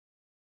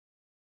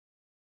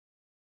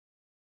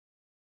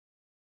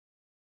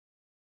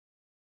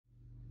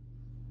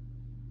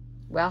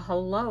Well,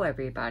 hello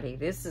everybody.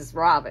 This is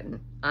Robin.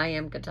 I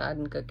am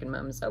Katahdin Cookin'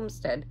 Mom's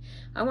Homestead.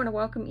 I want to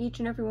welcome each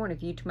and every one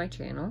of you to my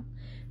channel.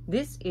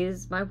 This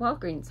is my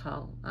Walgreens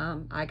haul.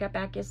 I got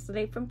back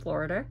yesterday from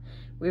Florida.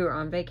 We were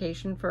on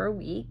vacation for a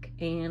week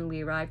and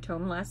we arrived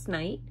home last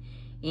night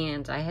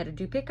and I had to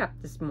do pickup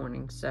this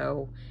morning.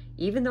 So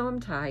even though I'm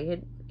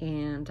tired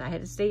and I had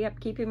to stay up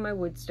keeping my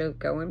wood stove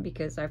going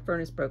because our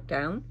furnace broke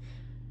down,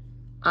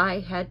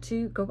 I had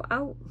to go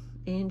out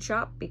and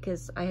shop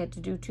because I had to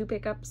do 2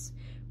 pickups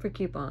for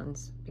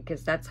coupons,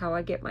 because that's how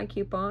I get my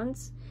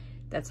coupons.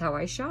 That's how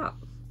I shop.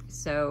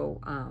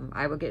 So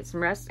I will get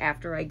some rest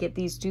after I get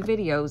these 2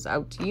 videos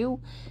out to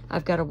you.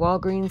 I've got a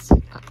Walgreens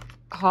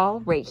haul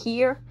right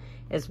here,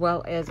 as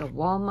well as a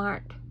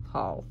Walmart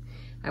haul.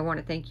 I want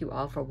to thank you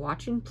all for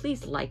watching.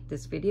 Please like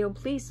this video.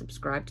 Please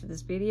subscribe to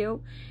this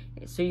video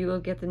so you will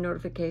get the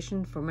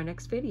notification for my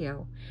next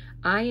video.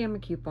 I am a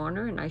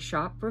couponer and I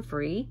shop for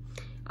free.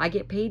 I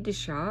get paid to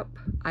shop.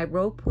 I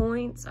roll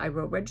points. I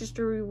roll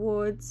register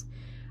rewards.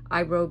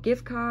 I roll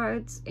gift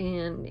cards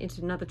and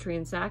into other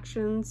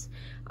transactions.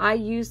 I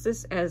use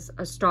this as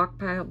a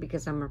stockpile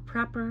because I'm a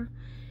prepper.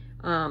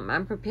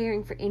 I'm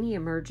preparing for any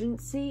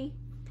emergency,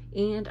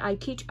 and I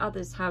teach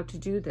others how to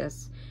do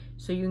this.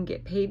 So you can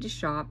get paid to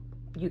shop.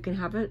 You can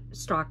have a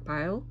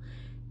stockpile.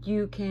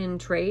 You can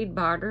trade,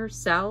 barter,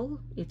 sell.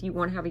 If you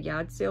want to have a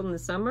yard sale in the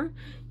summer,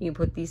 you can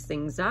put these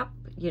things up,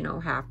 you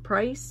know, half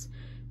price,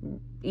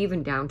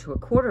 even down to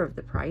 1/4 of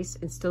the price,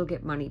 and still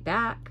get money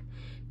back,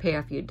 pay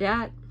off your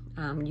debt.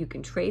 You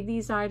can trade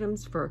these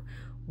items for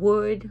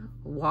wood,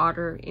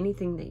 water,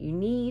 anything that you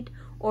need,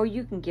 or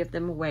you can give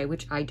them away,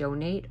 which I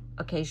donate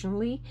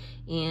occasionally,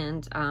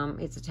 and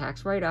it's a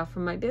tax write-off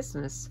from my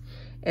business,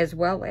 as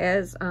well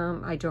as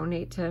I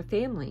donate to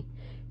family.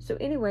 So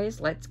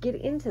anyways, let's get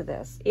into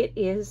this. It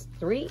is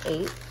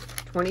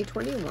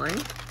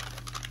 3/8/2021,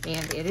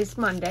 and it is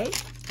Monday,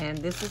 and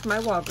this is my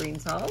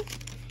Walgreens haul,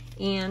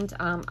 and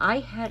I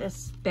had to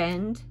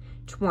spend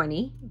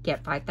 20,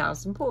 get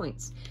 5,000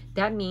 points.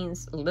 That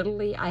means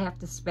literally I have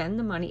to spend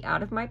the money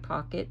out of my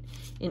pocket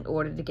in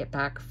order to get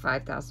back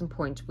 5,000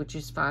 points, which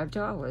is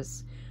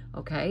 $5,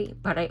 okay?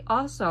 But I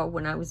also,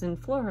 when I was in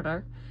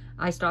Florida,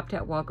 I stopped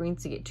at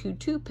Walgreens to get 2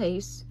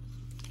 toothpaste,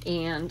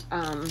 and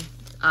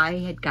I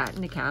had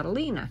gotten a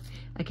Catalina.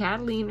 A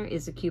Catalina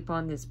is a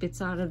coupon that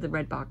spits out of the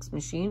red box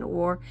machine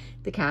or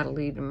the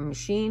Catalina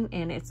machine,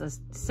 and it's a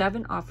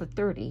 7 off of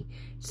 30.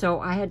 So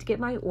I had to get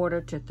my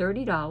order to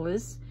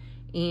 $30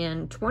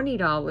 and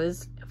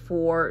 $20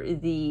 for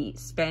the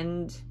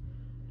spend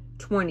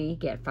 20,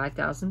 get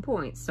 5,000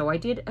 points. So I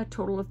did a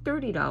total of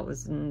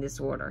 $30 in this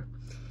order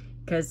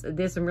because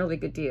there's some really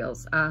good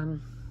deals.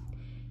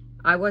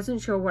 I wasn't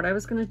sure what I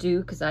was going to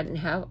do because I didn't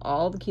have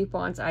all the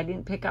coupons I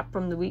didn't pick up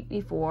from the week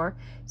before.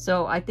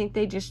 So I think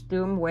they just threw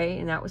them away,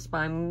 and that was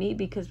fine with me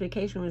because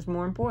vacation was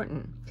more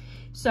important.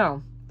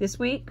 So this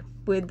week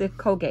with the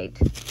Colgate,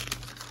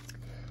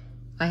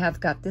 I have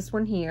got this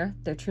one here.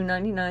 They're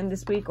 $2.99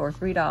 this week, or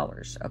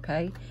 $3,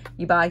 okay?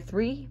 You buy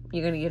 3,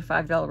 you're going to get a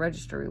 $5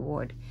 register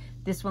reward.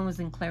 This one was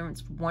in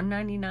clearance for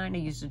 $1.99. I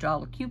used a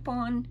 $1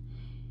 coupon,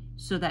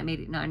 so that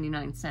made it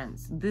 99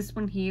 cents. This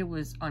one here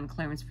was on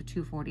clearance for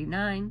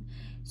 $2.49,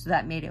 so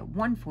that made it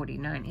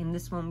 $1.49, and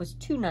this one was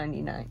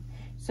 $2.99.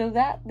 So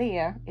that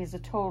there is a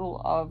total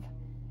of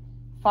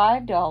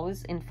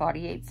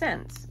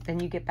 $5.48. Then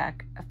you get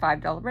back a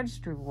 $5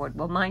 register reward.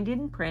 Well, mine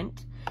didn't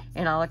print,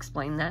 and I'll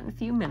explain that in a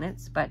few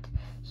minutes, but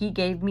he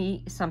gave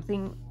me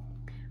something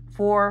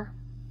for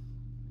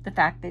the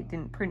fact that it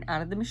didn't print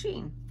out of the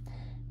machine.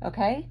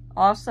 Okay?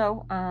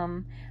 Also,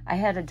 I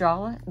had a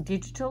 $1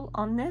 digital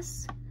on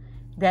this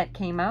that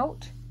came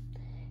out.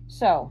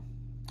 So,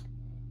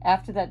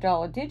 after that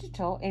 $1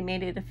 digital, it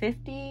made it a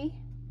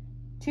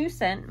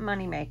 52-cent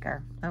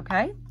Moneymaker.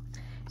 Okay?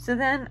 So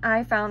then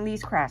I found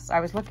these crests. I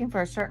was looking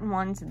for certain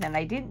ones, and then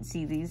I didn't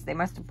see these. They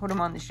must have put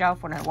them on the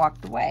shelf when I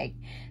walked away.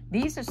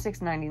 These are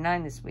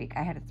 $6.99 this week.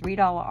 I had a $3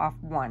 off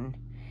one,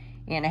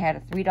 and I had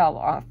a $3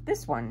 off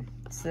this one.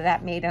 So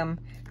that made them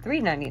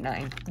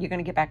 $3.99. You're going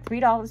to get back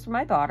 $3 from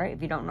Ibotta.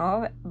 If you don't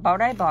know about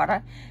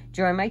Ibotta,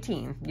 join my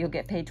team. You'll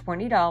get paid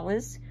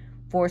 $20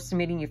 for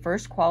submitting your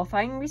first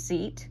qualifying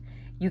receipt.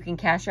 You can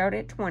cash out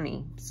at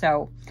 $20.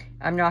 So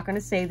I'm not going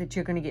to say that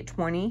you're going to get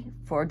 $20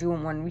 for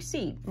doing 1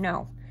 receipt.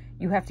 No.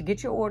 You have to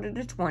get your order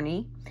to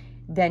 $20,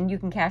 then you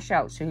can cash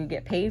out. So you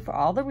get paid for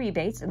all the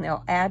rebates, and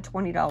they'll add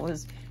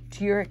 $20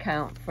 to your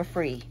account for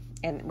free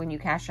and when you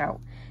cash out.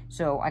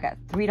 So I got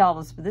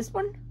 $3 for this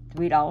one,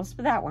 $3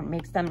 for that one.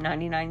 Makes them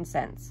 99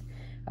 cents.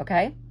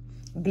 Okay?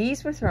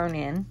 These were thrown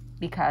in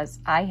because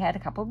I had a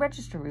couple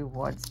register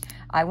rewards.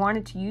 I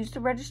wanted to use the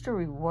register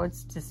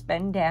rewards to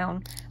spend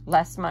down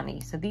less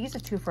money. So these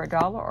are 2 for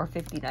 $1 or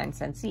 59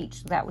 cents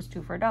each. So that was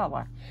 2 for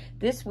 $1.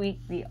 This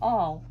week, the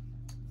all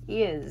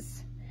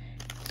is...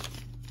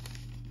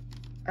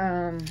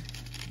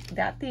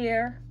 that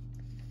there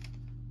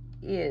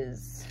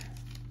is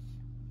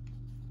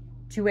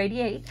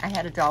 $2.88. I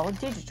had $1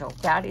 digital.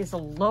 That is a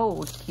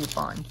load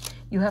coupon.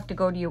 You have to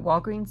go to your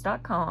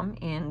Walgreens.com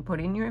and put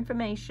in your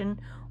information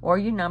or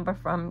your number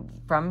from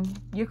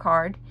your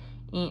card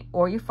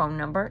or your phone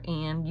number,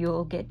 and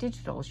you'll get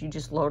digitals. You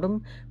just load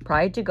them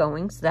prior to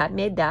going, so that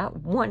made that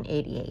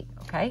 $1.88,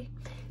 okay?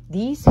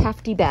 These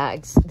hefty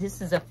bags, this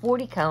is a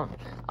 40 count,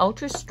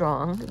 ultra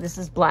strong. This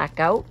is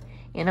blackout,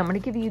 and I'm going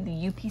to give you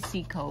the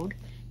UPC code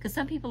because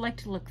some people like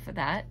to look for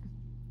that.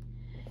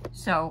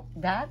 So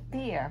that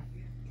there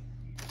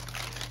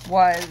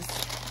was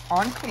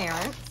on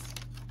clearance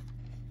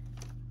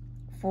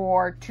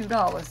for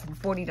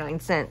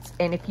 $2.49.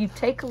 And if you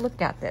take a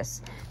look at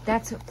this,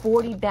 that's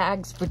 40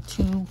 bags for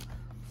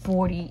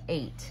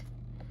 $2.48.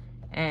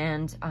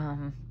 And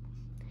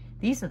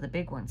these are the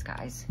big ones,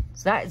 guys.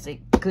 So that is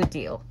a good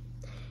deal.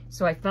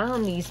 So I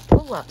found these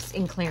pull-ups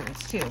in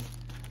clearance too.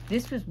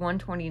 This was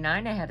 $1.29.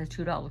 I had a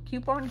 $2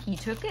 coupon. He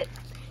took it.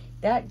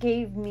 That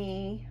gave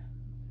me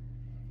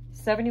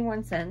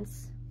 71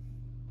 cents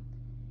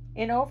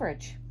in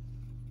overage.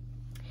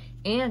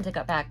 And I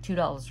got back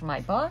 $2 from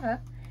Ibotta.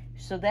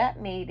 So that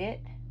made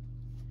it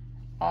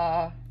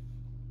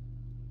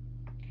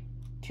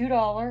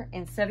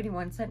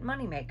 $2.71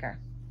 Moneymaker.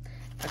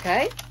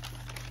 Okay?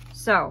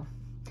 So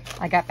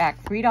I got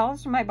back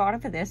 $3 from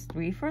Ibotta for this,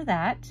 $3 for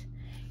that,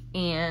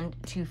 and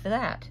 $2 for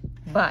that.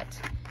 But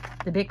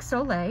the Bic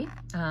Soleil,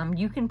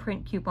 you can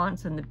print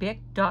coupons on the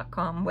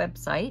Bic.com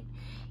website,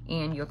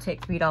 and you'll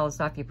take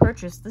 $3 off your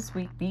purchase. This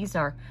week, these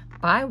are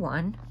buy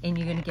one, and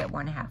you're going to get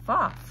 1/2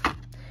 off.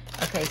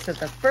 Okay, so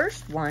the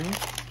first one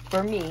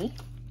for me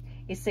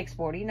is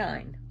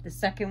 $6.49. The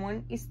second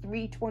one is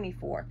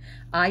 $3.24.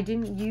 I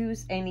didn't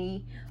use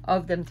any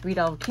of them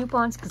 $3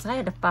 coupons because I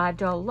had a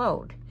 $5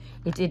 load.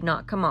 It did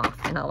not come off,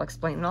 and I'll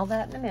explain all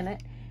that in a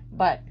minute.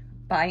 But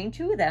buying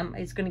 2 of them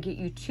is going to get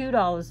you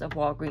 $2 of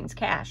Walgreens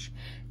cash.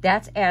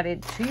 That's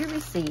added to your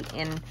receipt,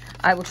 and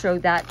I will show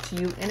that to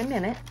you in a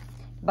minute.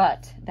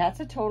 But that's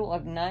a total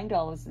of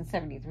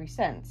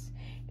 $9.73.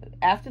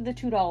 After the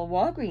 $2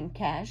 Walgreens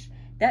cash,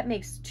 that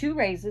makes 2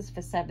 raises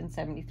for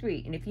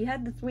 $7.73. And if you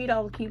had the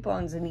 $3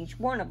 coupons in each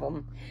one of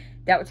them,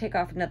 that would take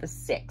off another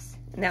 $6.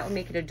 And that would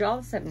make it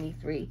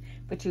 $1.73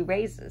 for 2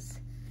 raises.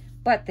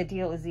 But the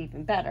deal is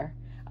even better.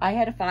 I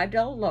had a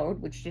 $5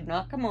 load, which did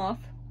not come off.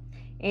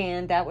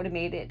 And that would have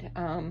made it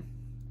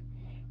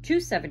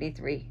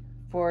 $2.73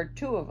 for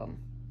 2 of them.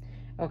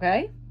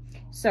 Okay?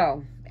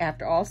 So,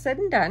 after all said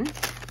and done,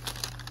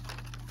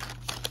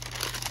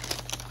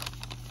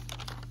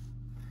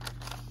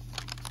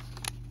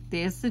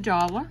 there's the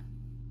 $1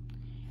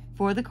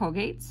 for the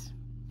Colgates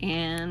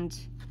and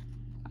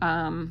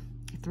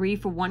 $3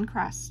 for 1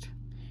 crest.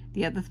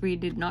 The other 3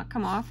 did not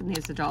come off, and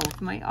there's $1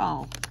 for my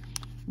all.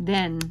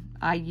 Then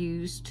I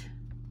used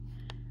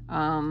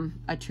a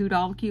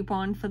 $2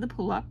 coupon for the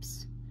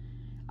pull-ups.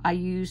 I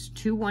used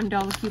 2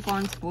 $1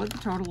 coupons for the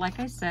total, like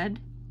I said.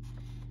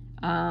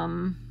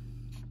 I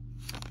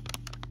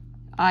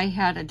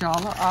had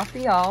 $1 off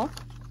the all,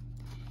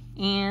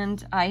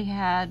 and I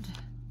had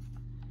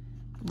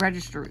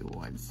register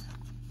rewards,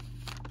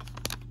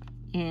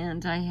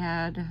 and I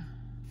had,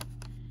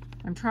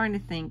 I'm trying to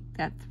think,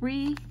 that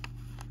 3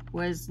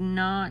 was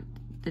not,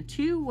 the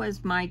 2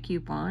 was my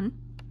coupon,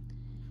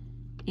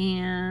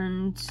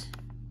 and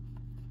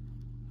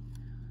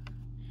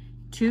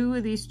 2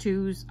 of these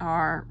 2s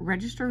are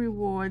register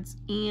rewards,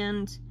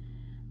 and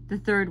the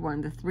third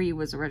one, the 3,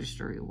 was a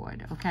register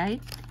reward.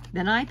 Okay,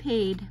 then I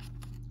paid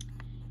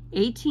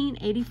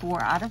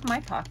 $18.84 out of my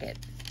pocket.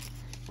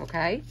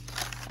 Okay,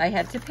 I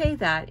had to pay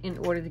that in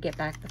order to get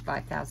back the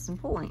 5,000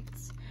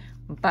 points.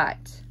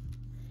 But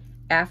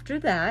after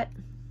that,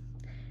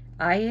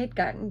 I had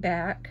gotten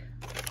back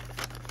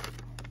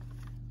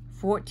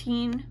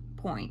 14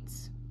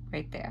 points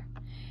right there.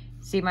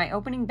 See, my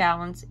opening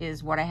balance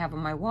is what I have on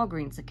my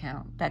Walgreens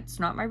account. That's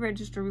not my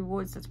register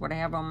rewards. That's what I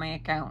have on my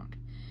account.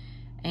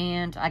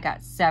 And I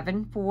got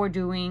 7 for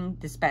doing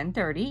the spend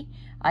 30.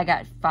 I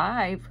got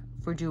 5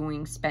 for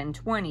doing spend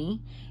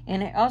 20,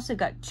 and I also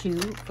got 2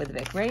 for the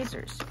Bic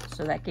razors,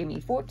 so that gave me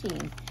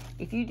 14.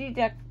 If you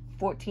deduct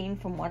 14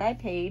 from what I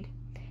paid,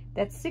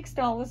 that's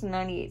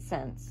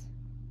 $6.98.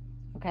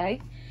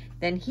 Okay,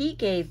 then he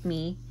gave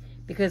me,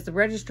 because the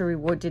register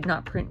reward did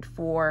not print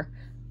for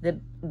the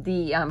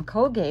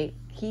Colgate,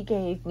 he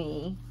gave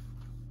me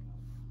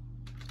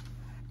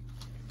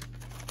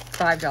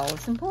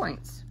 $5 in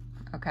points.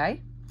 Okay,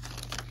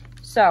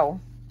 so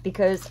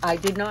because I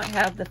did not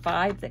have the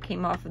 5 that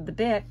came off of the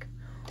Bic,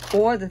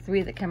 or the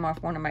 3 that came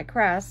off one of my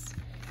crests,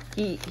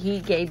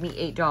 he gave me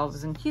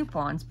 $8 in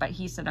coupons, but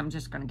he said, I'm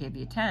just going to give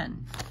you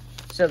 10.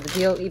 So the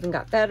deal even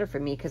got better for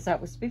me, because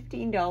that was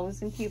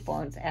 $15 in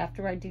coupons.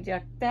 After I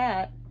deduct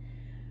that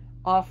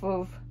off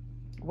of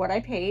what I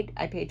paid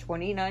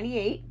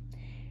 $20.98.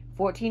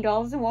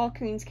 $14 in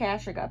Walgreens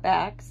cash I got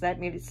back, so that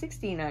made it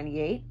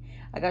 $16.98.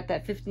 I got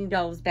that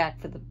 $15 back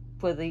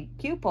for the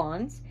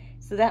coupons,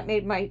 so that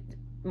made my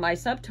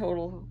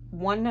subtotal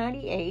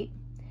 $198.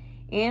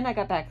 And I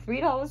got back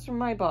 $3 from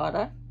my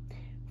Ibotta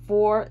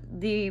for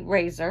the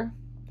razor.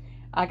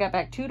 I got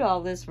back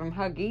 $2 from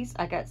Huggies.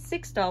 I got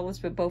 $6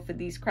 for both of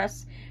these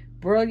Crest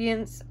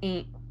Brilliance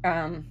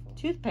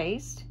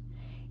toothpaste.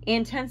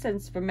 And 10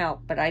 cents for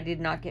milk, but I did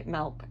not get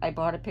milk.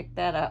 Ibotta picked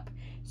that up.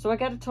 So I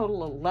got a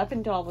total of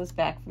 $11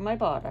 back from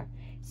Ibotta.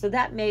 So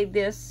that made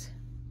this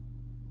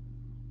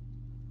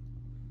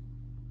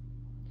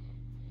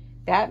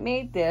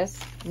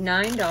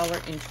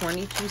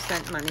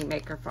 $9.22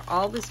 Moneymaker for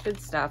all this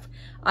good stuff.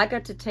 I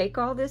got to take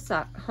all this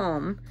up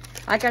home.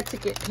 I got to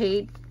get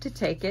paid to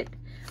take it.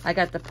 I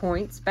got the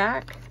points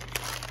back.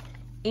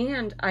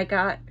 And I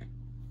got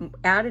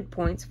added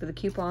points for the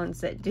coupons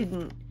that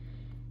didn't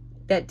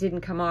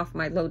come off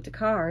my load to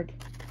card.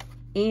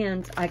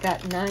 And I got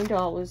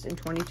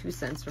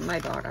 $9.22 from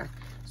Ibotta.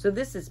 So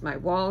this is my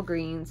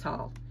Walgreens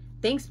haul.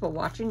 Thanks for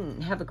watching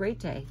and have a great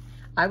day.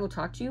 I will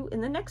talk to you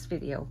in the next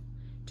video.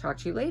 Talk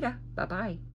to you later. Bye-bye.